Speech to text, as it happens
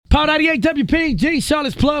Paul 98 WPG,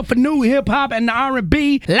 Charlotte's plug for new hip hop and the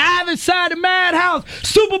R&B. Live inside the Madhouse.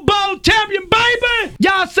 Super Bowl champion, baby.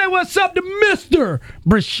 Y'all say what's up to Mr.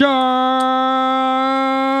 Bashaud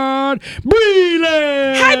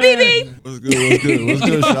Breeland. Hi, BB. What's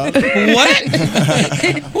good, Shop? What?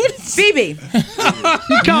 What is BB?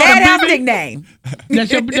 Madhouse nickname.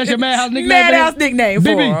 That's your Madhouse nickname? Madhouse nickname for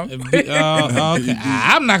him. Okay.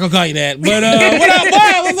 I'm not gonna call you that, but what up,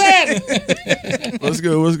 boy? What's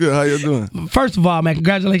that? What's good? How you doing? First of all, man,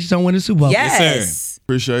 congratulations on winning the Super Bowl. Yes. Yes,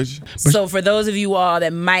 Appreciate you. So for those of you all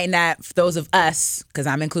that might not, those of us, because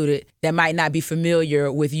I'm included, that might not be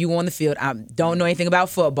familiar with you on the field, I don't know anything about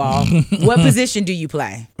football. What position do you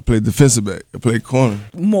play? I play defensive back. I play corner.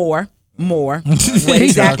 More. What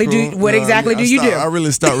exactly do you do? I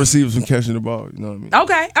really start receiving some catching the ball. You know what I mean?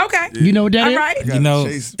 Okay. Yeah. You know what that All is? right. You know,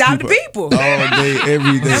 Stop the people. all day,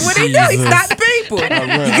 every day. That's what he do. He stop the people. You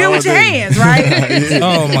good with your hands, right? Yeah.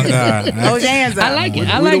 Oh my God. Hold your hands up. I like it.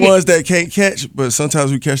 We're the ones that can't catch, but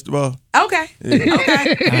sometimes we catch the ball. Okay. Okay.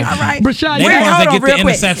 All right. Brashad, They the ones that get the real quick.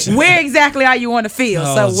 interception. Where exactly are you on the field?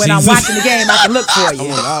 Oh, So when I'm Jesus. watching the game, I can look for I'm you. on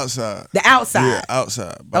the outside. The outside. Yeah,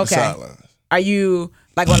 outside. By the Okay. sideline. Are you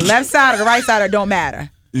like on the left side or the right side, or don't matter?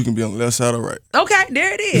 You can be on the left side or right. Okay,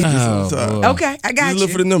 there it is. Oh, Side. boy. Okay, I got Just you. look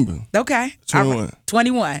for the number. Okay. 21. All right.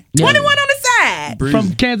 21. Yeah. 21 on the side. Breezy.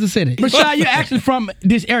 from Kansas City. Brashad, you're actually from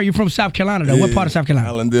this area. You're from South Carolina, though. What Yeah. part of South Carolina?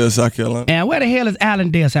 Allendale, South Carolina. And where the hell is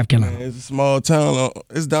Allendale, South Carolina? It's a small town.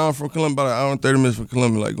 It's down from Columbia, about an hour and 30 minutes from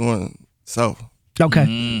Columbia, like going south.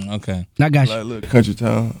 Okay, Okay. I got you. Like a little country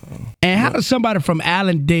town. And how does somebody from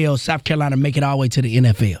Allendale, South Carolina, make it all the way to the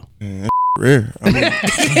NFL? Rare. I mean,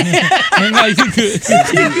 No, you could.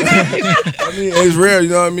 it's rare, you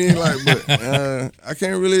know what I mean? Like, but I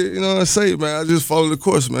can't really, you know, say, man. I just follow the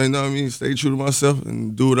course, man. You know what I mean? Stay true to myself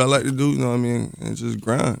and do what I like to do. You know what I mean? And just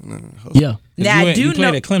grind. Man. Hustle. Yeah. Now, I do you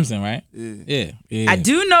played know. at Clemson, right? Yeah. Yeah. I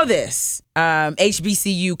do know this.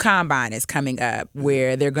 HBCU Combine is coming up,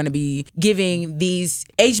 where they're going to be giving these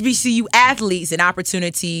HBCU athletes an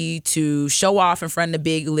opportunity to show off in front of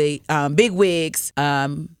the big wigs.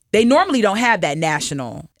 They normally don't have that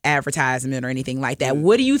national advertisement or anything like that.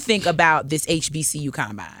 What do you think about this HBCU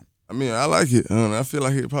Combine? I mean, I like it. I feel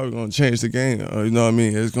like it's probably going to change the game. You know what I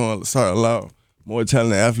mean? It's going to start allow more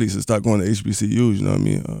talented athletes to start going to HBCUs, you know what I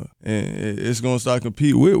mean? And it's going to start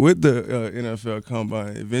compete with the NFL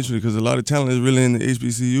Combine eventually, because a lot of talent is really in the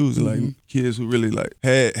HBCUs, like kids who really like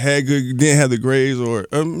had good, didn't have the grades, or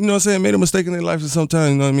you know what I'm saying, made a mistake in their life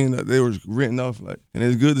sometimes, you know what I mean, that they were written off, like, and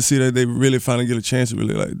it's good to see that they really finally get a chance to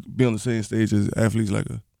really like be on the same stage as athletes like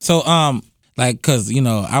us. So, like, cause you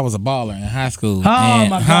know I was a baller in high school. Oh, and,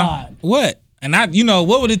 my God. What? And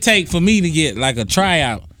what would it take for me to get like a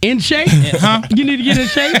tryout? In shape? Huh? You need to get in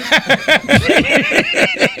shape?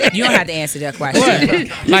 You don't have to answer that question.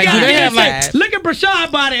 What? Like, do they have like? Look at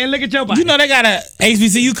Brashad's body and look at your body. You know they got a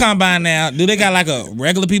HBCU combine now. Do they got like a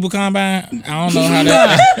regular people combine? I don't know how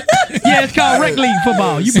that. Yeah, it's called rec league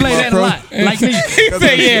football. You play that a lot, like me. He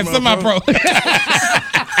said, "Yeah, semi-pro."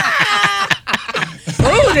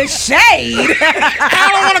 Ooh, the shade. I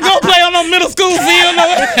don't want to go play on no middle school field.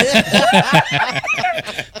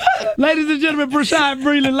 Ladies and gentlemen, Brashad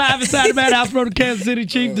Breeland live inside the Madhouse from the Kansas City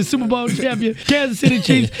Chiefs, the Super Bowl champion, Kansas City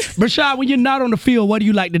Chiefs. Brashad, when you're not on the field, what do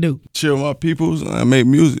you like to do? Chill with my peoples, and I make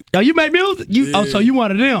music. Oh, you make music? Oh, so you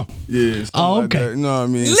one of them? Yeah. Oh, Like okay. that, you know what I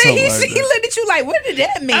mean? He Something like that. looked at you like, what did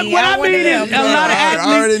that mean? What I want mean them. is, a lot of I athletes.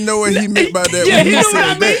 already know what he meant by that. Yeah, when he he know what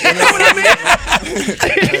I said mean. that. You know what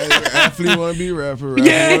I mean? Athlete want to be rapper.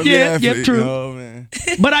 Yeah, wanna be yeah, athlete, true. You know, man.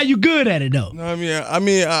 But are you good at it, though? You know what I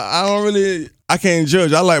mean? I don't really. I can't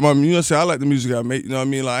judge. I like my, you know what I'm saying? I like the music I make, you know what I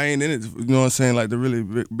mean? Like, I ain't in it, you know what I'm saying? Like, to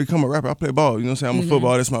really become a rapper. I play ball, you know what I'm saying? I'm a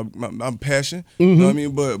football. That's my passion, you know what I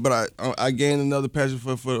mean? But I gained another passion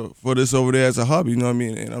for this over there as a hobby, you know what I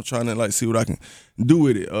mean? And I'm trying to, like, see what I can do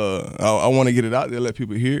with it. I want to get it out there, let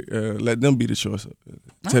people hear it, let them be the choice.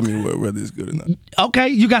 Tell me whether it's good or not. Okay,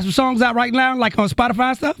 you got some songs out right now, like on Spotify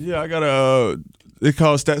and stuff? Yeah, I got it's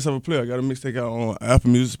called Stats of a Player. I got a mixtape out on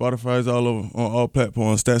Apple Music, Spotify, it's all over, on all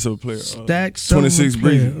platforms. Stats of a Player. Stacks 26 of a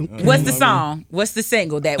Player. Breezy. What's the song? What's the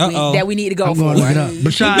single that we need to go I'm for? going to look it up.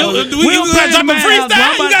 Brashad, Do we gotta drop a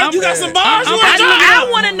freestyle? You got some bars? I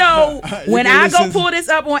want to know, when can I go listen- pull this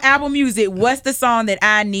up on Apple Music, what's the song that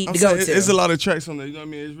I need I'm to go saying, to? it's a lot of tracks on there, you know what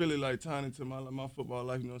I mean? It's really like tying into my football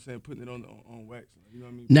life, you know what I'm saying? Putting it on wax, you know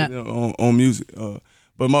what I mean? Nah. Putting it on music.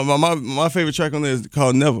 But my favorite track on there is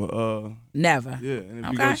called Never. Never. Yeah, and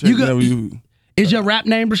if Okay. you go check Never, Is your rap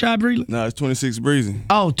name Bashaud Breeland? Nah, it's 26 Breezy.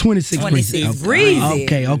 Oh, 26 26 Breezy.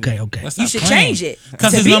 Breezy. Okay. You should change it.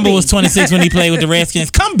 Because to his BB. number was 26 when he played with the Redskins.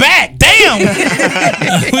 Come back, damn.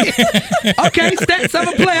 Okay, stats of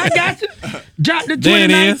a play. I got you. Dropped the There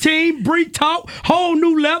it is. 2019 Bree Talk, whole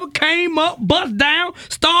new level, came up, bust down,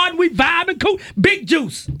 started, we vibing, cool. Big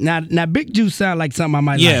Juice. Now, Big Juice sound like something I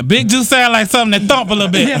might like. Yeah, Big Juice sound like something that thump a little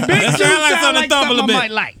bit. Yeah, Big Juice sound like something I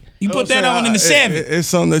might like. You put that on in the Chevy. It's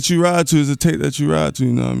something that you ride to. It's a tape that you ride to.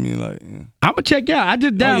 You know what I mean? Like, yeah. I'm gonna check it out. I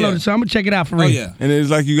just downloaded it, so I'm gonna check it out for real. Oh, yeah. And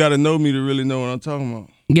it's like you got to know me to really know what I'm talking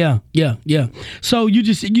about. Yeah. So you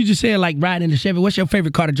just said like riding in the Chevy. What's your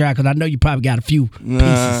favorite car to drive? Because I know you probably got a few pieces. You know what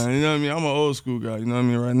I mean? I'm an old school guy. You know what I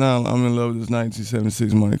mean? Right now, I'm in love with this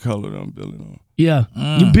 1976 Monte Carlo that I'm building on. Yeah,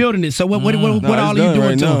 you building it. So what all are you doing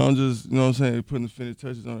right to now? it? I'm just, you know what I'm saying, putting the finished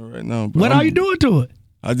touches on it right now. But What are you doing to it?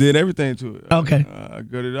 I did everything to it. Okay. I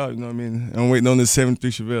got it out, you know what I mean? I'm waiting on this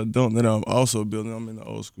 73 Chevelle Dunk that I'm also building. I'm in the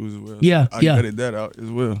old school as well. Yeah, I yeah. gutted that out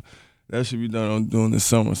as well. That should be done on doing this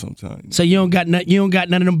summer sometime. So you don't got none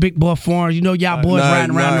of them big boy farms. You know y'all boys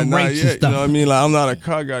riding around them ranks and stuff. You know what I mean? Like, I'm not a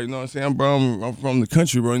car guy, you know what I'm saying? I'm from the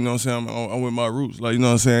country, bro. You know what I'm saying? I'm with my roots. Like, you know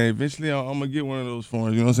what I'm saying? Eventually, I'm going to get one of those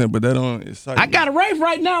farms, you know what I'm saying? But that don't excite me. I got a Wraith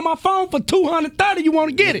right now on my phone for $230. You want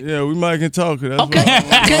to get it? Yeah, we might can talk. That's Okay. But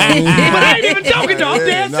I ain't even joking though. I'm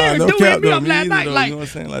dead serious. no Dude cap, hit me though. up Me last either, night though. like, You know what I'm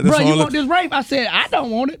saying? Like, bro, that's you all want this Wraith? I said, I don't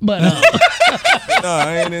want it, but Nah,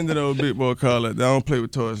 I ain't into those big boy cars like that. I don't play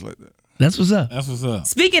with toys like that. that's what's up. That's what's up.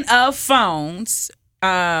 Speaking of phones,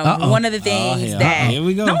 one of the things hell. that Here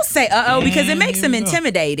we go. don't say because it makes them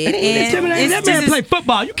intimidated. And Intimidate. it's That man just- play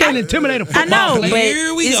football. You can't intimidate a I football know, player. but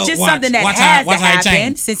Here we it's go. just Watch. something that Watch has how to it happen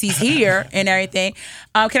change. since he's here and everything.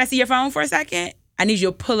 Can I see your phone for a second? I need you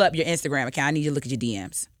to pull up your Instagram account. I need you to look at your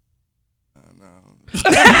DMs.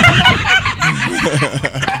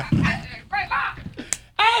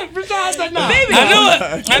 Hey, besides that, nah. Baby, I knew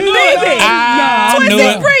it. I knew it. Baby. I knew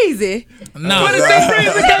Twisted it. Breezy. No. What is that,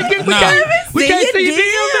 Breeland? We can't see your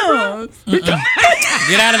DMs.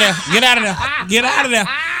 Get out of there. Get out of there. Get out of there.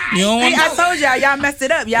 You don't See, want I told y'all messed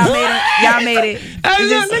it up. Y'all made it. Hey,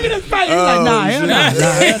 look at this fight. He's like, nah, hell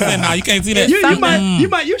no. No, you can't see that.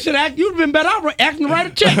 You should act. You'd been better off asking to write a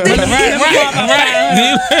check.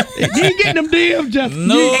 Right. You ain't getting them DMs, Justin.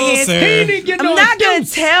 No, He sir. didn't get no I'm not gonna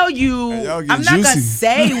excuse. tell you. y'all get I'm not gonna juicy.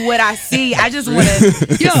 say what I see. I just want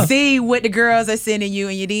to Yeah. see what the girls are sending you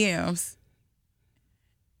in your DMs.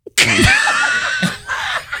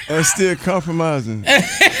 That's still compromising.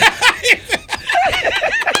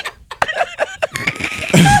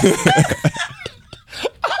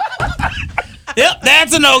 Yep,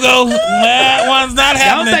 that's a no-go. That one's not I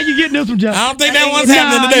don't happening. think you're getting this from Justin. I don't think that one's Nah,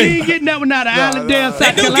 happening you today. ain't getting that one out of Allendale, nah. South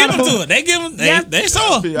They do give Carolina. them to it. They give them. They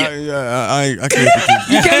saw it. I can't.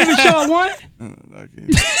 You can't even show a one. I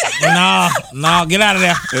can't. No, get out of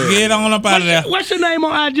there. Get on up out of there. What's your name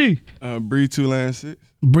on IG? Breed 2 Land 6.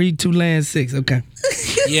 Breed 2 Land 6. Okay.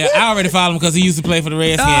 Yeah, I already followed him because he used to play for the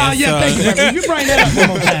Redskins. Oh, yeah, so. thank you. If you bring that up one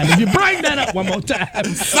more time. If you bring that up one more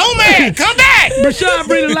time. So mad. Come back. Bashaud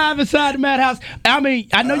Breeland live inside the Madhouse. I mean,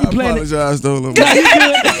 I know you I playing it. apologize, though. No, you good.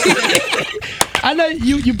 I know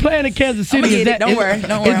you playing in Kansas City. I'ma get Is it. that, Don't worry. Is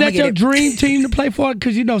I'ma that get your it. dream team to play for?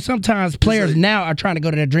 Because, you know, sometimes players now are trying to go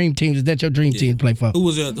to their dream teams. Is that your dream team to play for? Who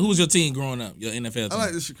was your team growing up? Your NFL team? I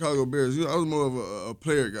like the Chicago Bears. I was more of a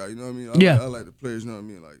player guy, you know what I mean? I like the players, you know what I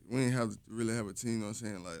mean? Like, we ain't have to really have a team, you know what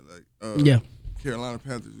I'm saying? Yeah. Carolina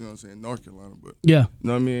Panthers, you know what I'm saying? North Carolina, but Yeah. you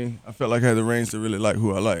know what I mean? I felt like I had the range to really like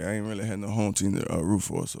who I like. I ain't really had no home team to root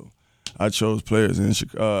for, so I chose players. And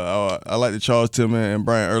I like the Charles Tillman and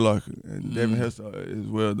Brian Urlacher and Devin Hester as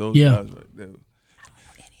well. Those guys right there.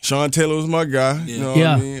 Sean Taylor was my guy, you know what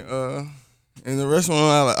I mean? And the rest of them,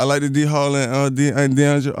 I like the D Hall and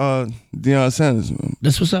Deion Sanders. Man.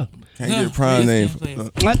 That's what's up. Can't get a prime name.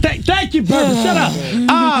 Thank you, brother. Shut up.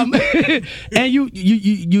 And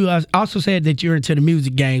you also said that you're into the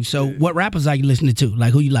music game. So what rappers are you listening to?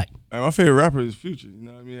 Like, who you like? My favorite rapper is Future. You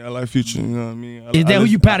know what I mean? I like Future. You know what I mean? Is that who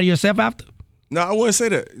you pattern yourself after? No, I wouldn't say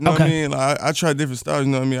that. You know what I Okay. mean? Like, I try different styles.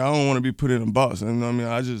 You know what I mean? I don't want to be put in a box. You know what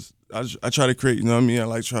I mean? I try to create. You know what I mean? I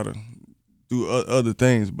like try to do other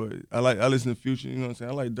things, but I listen to Future. You know what I'm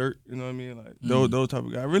saying? I like Dirt. You know what I mean? Like those type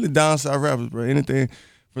of guys. Really down south rappers, bro. Anything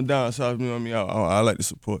from down south. You know what I mean? I like to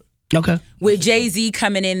support. Okay. With Jay-Z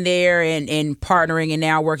coming in there and partnering and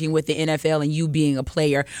now working with the NFL and you being a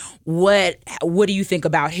player, what do you think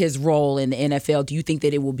about his role in the NFL? Do you think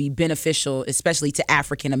that it will be beneficial, especially to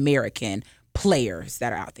African American players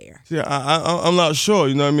that are out there? Yeah, I'm not sure.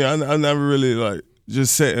 You know what I mean? I never really like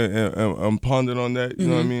just sat and pondered on that. You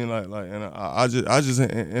know what I mean? Like, and I just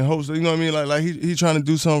in hopes that, you know what I mean? Like he trying to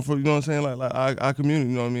do something for, you know what I'm saying? Like our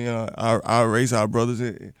community. You know what I mean? Our race, our brothers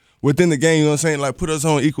within the game. You know what I'm saying? Like put us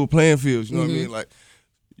on equal playing fields. You know what I mean? Like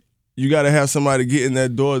you got to have somebody get in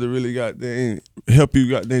that door to really help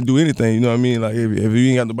you do anything. You know what I mean? Like if you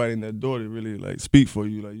ain't got nobody in that door to really like speak for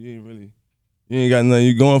you, like you ain't got nothing.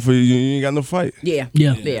 You going for you ain't got no fight. Yeah.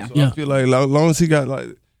 So I feel like long as he got like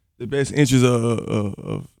the best interests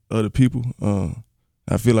of the people,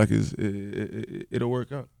 I feel like it'll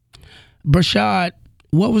work out. Bashaud,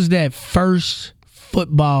 what was that first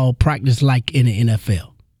football practice like in the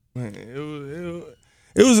NFL? Man,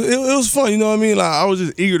 it was fun. You know what I mean? Like I was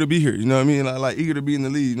just eager to be here. You know what I mean? Like eager to be in the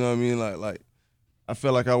league. You know what I mean? Like I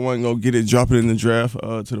felt like I wasn't gonna get it, drop it in the draft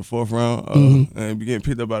to the 4th round, and be getting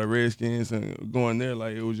picked up by the Redskins and going there.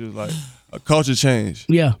 Like it was just like a culture change.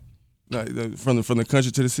 Yeah. Like from the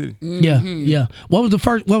country to the city. Yeah. What was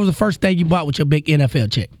the first thing you bought with your big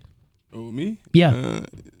NFL check? Oh, me? Yeah.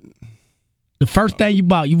 The first thing you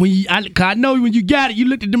bought, I know when you got it, you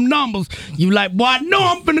looked at them numbers. You like, boy, I know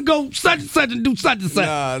I'm finna go such and such and do such and such.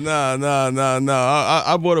 Nah.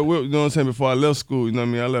 I bought a whip, you know what I'm saying, before I left school. You know what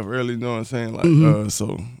I mean? I left early, you know what I'm saying? Like,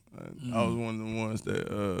 so I was one of the ones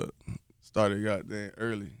that started goddamn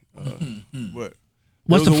early. But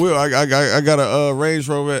What's it was a whip. I got a Range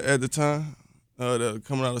Rover at the time,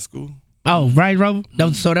 coming out of school. Oh, Range Rover?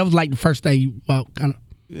 So that was like the first thing you bought, kind of.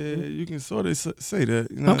 Yeah, you can sort of say that.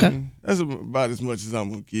 You know okay. What I mean? That's about as much as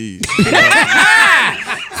I'm going to give you.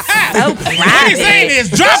 So private. Saying is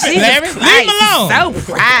drop it, Larry. Leave him alone. So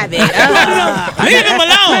private. Leave him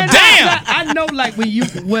alone. Damn. I know, like when you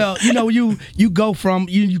go from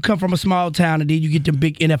you come from a small town and then you get them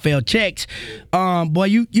big NFL checks. Boy,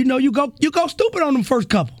 you go stupid on them first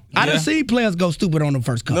couple. I done seen players go stupid on them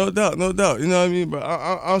first couple. No doubt. You know what I mean? But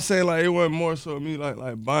I'm saying like it wasn't more so me like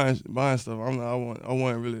buying stuff. I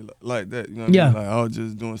wasn't really like that. You know what I mean? Like I was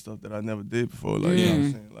just doing stuff that I never did before. Like you know what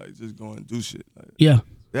I'm saying? Like just going and do shit. Like,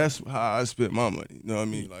 that's how I spent my money. You know what I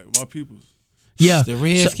mean? Like my people's. Yeah. The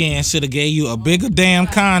Redskins should have gave you a bigger damn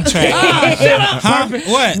contract. Shut up. Huh?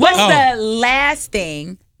 What? What's the last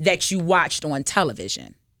thing that you watched on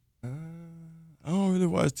television? I don't really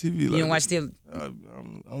watch TV. You don't watch TV?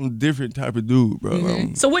 I'm a different type of dude,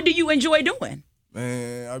 bro. So what do you enjoy doing?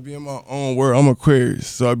 Man, I be in my own world. I'm Aquarius,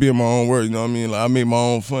 so I be in my own world. You know what I mean? Like I make my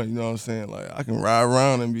own fun. You know what I'm saying? Like I can ride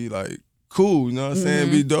around and be like cool. You know what I'm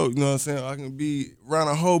saying? Be dope. You know what I'm saying? I can be around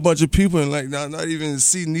a whole bunch of people and like not even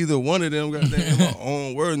see neither one of them. Goddamn, in my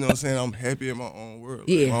own world. You know what I'm saying? I'm happy in my own world.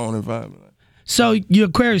 Like, my own environment. Like. So you're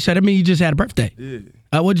Aquarius, so that means you just had a birthday.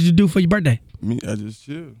 Yeah. What did you do for your birthday? Me, I just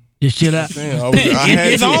chill. Just chill out. I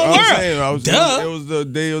had his to. own world. Duh. It was the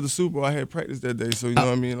day of the Super Bowl. I had practice that day, so you know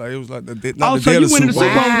what I mean. Like it was like the day. So you went to the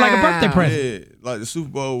Super Bowl like a birthday present. Yeah, like the Super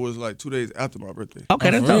Bowl was like 2 days after my birthday.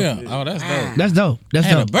 Okay, that's dope. Yeah. Oh, that's dope. That's dope. That's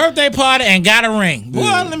Had dope. a birthday party and got a ring. Boy,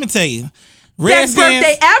 let me tell you. Best Redskins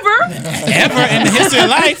birthday ever? ever in the history of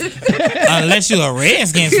life, unless you're a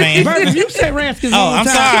Redskins fan. Bert, if you say Redskins Oh, all the I'm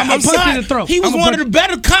time, sorry. I'm gonna punch you in the throat. He was one of the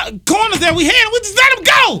better corners that we had. We just let him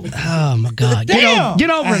go. Oh my God! Damn.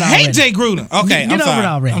 Get over it already. I hate Jay Gruden. Okay, Get I'm over sorry. it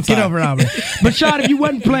already. I'm Get sorry. over it already. But Sean, if you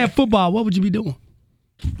wasn't playing football, what would you be doing?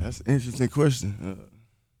 That's an interesting question.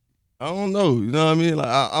 I don't know. You know what I mean? Like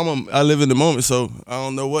I live in the moment, so I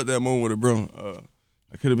don't know what that moment would have brought.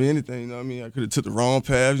 I could have been anything, you know what I mean? I could have took the wrong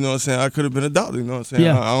path, you know what I'm saying? I could have been a doctor, you know what I'm saying?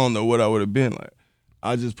 Yeah. I don't know what I would have been like.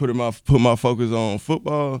 I just put my focus on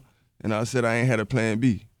football, and I said I ain't had a plan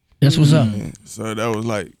B. That's what's up. So that was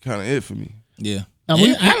like kind of it for me. Yeah.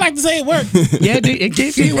 Yeah, I like to say it worked. Yeah, it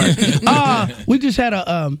did work. We just had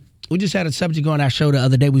a subject on our show the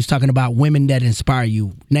other day. We was talking about women that inspire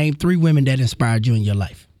you. Name 3 women that inspired you in your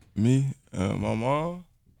life. Me, my mom.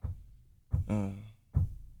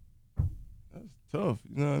 That's tough,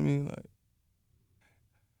 you know what I mean? Like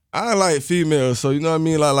I like females, so you know what I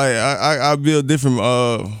mean. Like I build different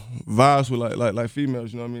vibes with like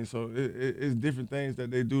females, you know what I mean. So it's different things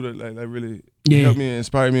that they do that like really help me and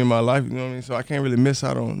inspire me in my life, you know what I mean. So I can't really miss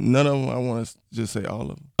out on none of them. I want to just say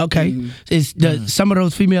all of them. Okay, some of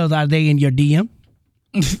those females, are they in your DM?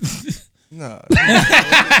 Nah.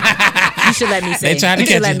 You should let me see. They trying to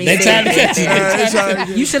catch you. They trying to catch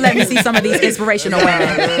you. You should let me see some of these inspirational women.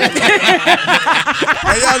 Hey,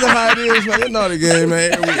 y'all know how it is, man. You know the game,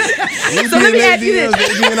 man. So let me ask you this.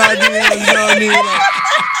 You know what I mean? Like,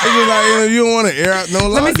 it's just like, you don't want to air out no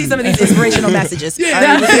Let me see some of these inspirational messages.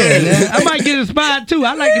 I might get inspired too.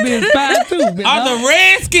 I like to be inspired too. Are the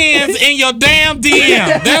Redskins in your damn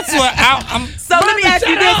DM? That's what I'm. So let me ask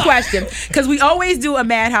you this question, because we always do a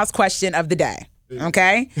Madhouse question of the day.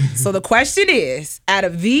 Okay? So the question is, out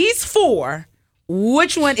of these 4,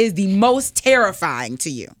 which one is the most terrifying to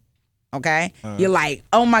you? Okay? You're like,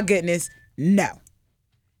 oh my goodness, no.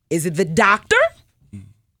 Is it the doctor,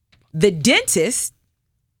 the dentist,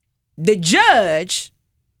 the judge,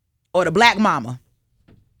 or the black mama?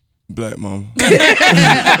 Black mama.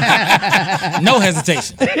 No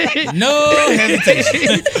hesitation. No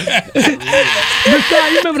hesitation.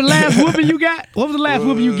 Bashaud, you remember the last whooping you got? What was the last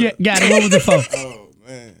whooping you got? And what was it for? Oh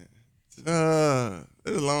man,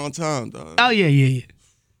 it was a long time, dog. Oh yeah.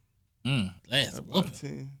 Last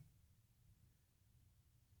whooping.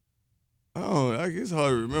 I guess it's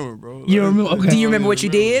hard to remember, bro. You remember? Okay. Do you remember what you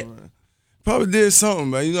did? Probably did something,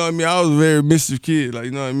 man. You know what I mean? I was a very mischief kid. Like,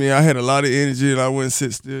 you know what I mean? I had a lot of energy and I wouldn't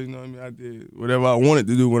sit still. You know what I mean? I did whatever I wanted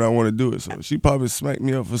to do when I wanted to do it. So she probably smacked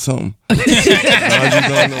me up for something. I just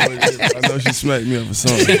don't know what it is. I know she smacked me up for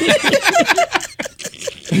something.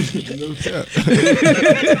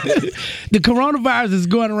 The coronavirus is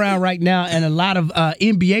going around right now, and a lot of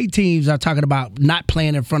NBA teams are talking about not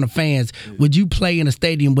playing in front of fans. Would you play in a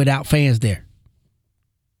stadium without fans there?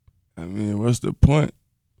 I mean, what's the point?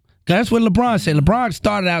 That's what LeBron said. LeBron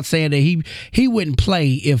started out saying that he wouldn't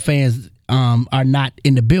play if fans are not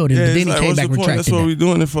in the building, but then he came back retracted. That's what we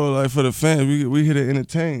doing it for, like for the fans. We here to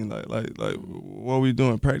entertain. Like what we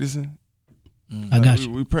doing, practicing? I got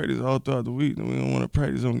you. We practice all throughout the week, and we don't want to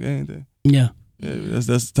practice on game day. Yeah. That's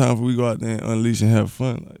the time for we go out there and unleash and have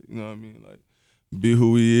fun. Like, you know what I mean? Like, be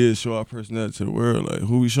who we is, show our personality to the world. Like,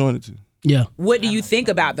 who we showing it to? Yeah. What do you think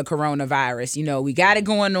about the coronavirus? You know, we got it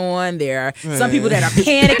going on. There are some people that are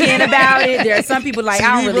panicking about it. There are some people like,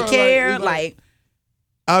 I don't really care. Like,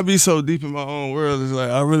 I be so deep in my own world. It's like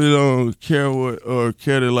I really don't care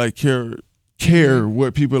care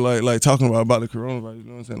what people like talking about the coronavirus. You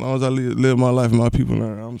know what I'm saying? As long as I live my life and my people,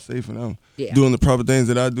 I'm safe and I'm doing the proper things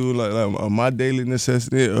that I do, like my daily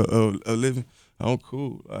necessity of living. I'm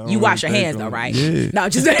cool. You wash your hands though, right? Yeah. No,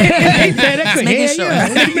 just making sure.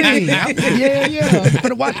 What do you mean? Yeah. I'm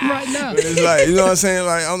gonna watch them right now. It's like, you know what I'm saying?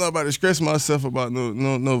 Like, I'm not about to stress myself about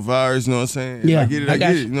no virus. You know what I'm saying? Yeah, I get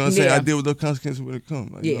it. You know what I'm saying? Yeah. I deal with those consequences when it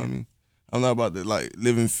comes. Like, you know what I mean? I'm not about to like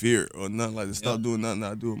live in fear or nothing like to stop doing nothing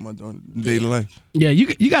I do with my daily life. Yeah,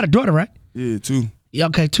 you got a daughter, right? Yeah, 2. Yeah,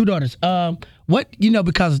 okay, 2 daughters.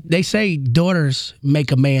 Because they say daughters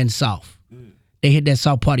make a man soft. They hit that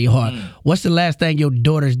soft part of your heart. What's the last thing your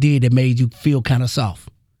daughters did that made you feel kind of soft?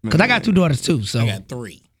 Because I got 2 daughters too. So I got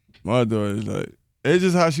 3. My daughter is like, it's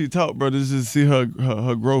just how she talk, bro. It's just see her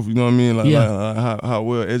growth. You know what I mean? Like, how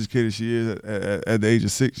well educated she is at the age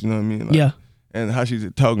of 6. You know what I mean? Like, and how she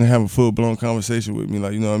talk and have a full blown conversation with me.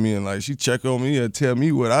 Like, you know what I mean? Like, she check on me and tell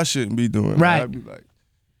me what I shouldn't be doing. Right. I'd be like,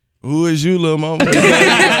 who is you, little mama? You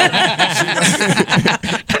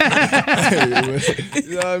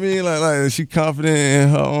know what I mean? Like she confident in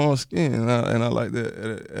her own skin, and I like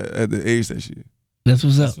that at the age that she is. That's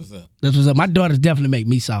what's up. That's what's up. My daughters definitely make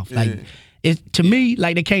me soft. Like, to me,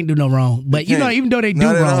 like they can't do no wrong. But you know, even though they do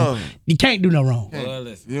wrong, you can't do no wrong. Well,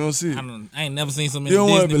 listen, you don't see it. I ain't never seen so many. You don't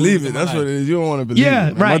want to Disney believe movies it. in my That's what life. it is. You don't want to believe it.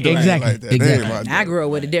 Yeah, right. Exactly. Like that. I grew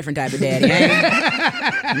up with a different type of daddy.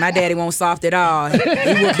 My daddy won't soft at all. He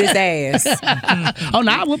whooped his ass. Oh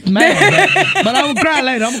no, I whooped mine. But I'm gonna cry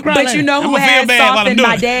later. But you know who has softened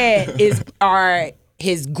my dad are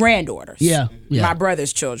his granddaughters. Yeah. My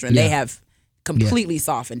brother's children. They have completely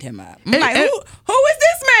softened him up. I'm like, who is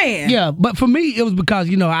this man? Yeah, but for me, it was because,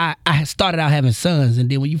 you know, I started out having sons, and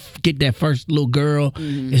then when you get that first little girl,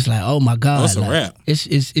 it's like, oh my God. That's a wrap. It's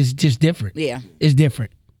just different. Yeah. It's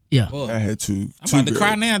different. Yeah. I had 2. I'm about to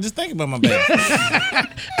cry now just thinking about my baby.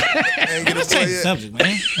 Let's change the subject,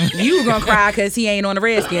 man. You were gonna cry because he ain't on the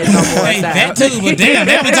Redskins no more. Hey, that too, but damn,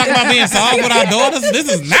 they been talking about being soft with our daughters.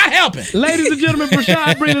 This is not helping. Ladies and gentlemen,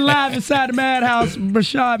 Bashaud Breeland live inside the Madhouse.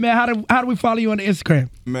 Bashaud, man, how do we follow you on the Instagram?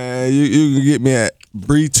 Man, you can get me at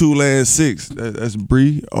Bree2Land6. That's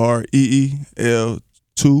Bree REEL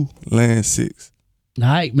 2 Land 6. All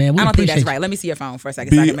right, man. I don't think that's right. Let me see your phone for a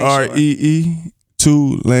second so I can make sure. BREE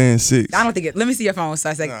 2 Land 6. I don't think it. Let me see your phone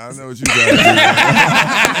so I can. Nah, I know what you got.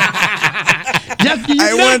 Justin,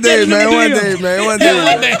 Hey, one day, man. You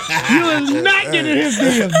is not getting his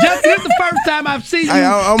DM. Justin, this is the first time I've seen you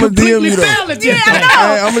I'm a DM completely you, though. fail at this. Yeah, I know.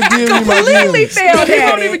 Hey, I'm a DM you my Completely DMs. failed You at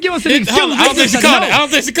don't it. even give us an excuse. I don't think she caught it. I don't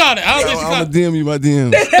think she caught it. I'm a DM you my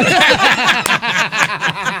DMs.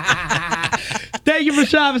 Thank you,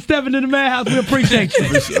 Bashaud, for stepping in the Madhouse. We appreciate you.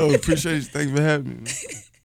 For sure. Appreciate you. Thank you for having me, man.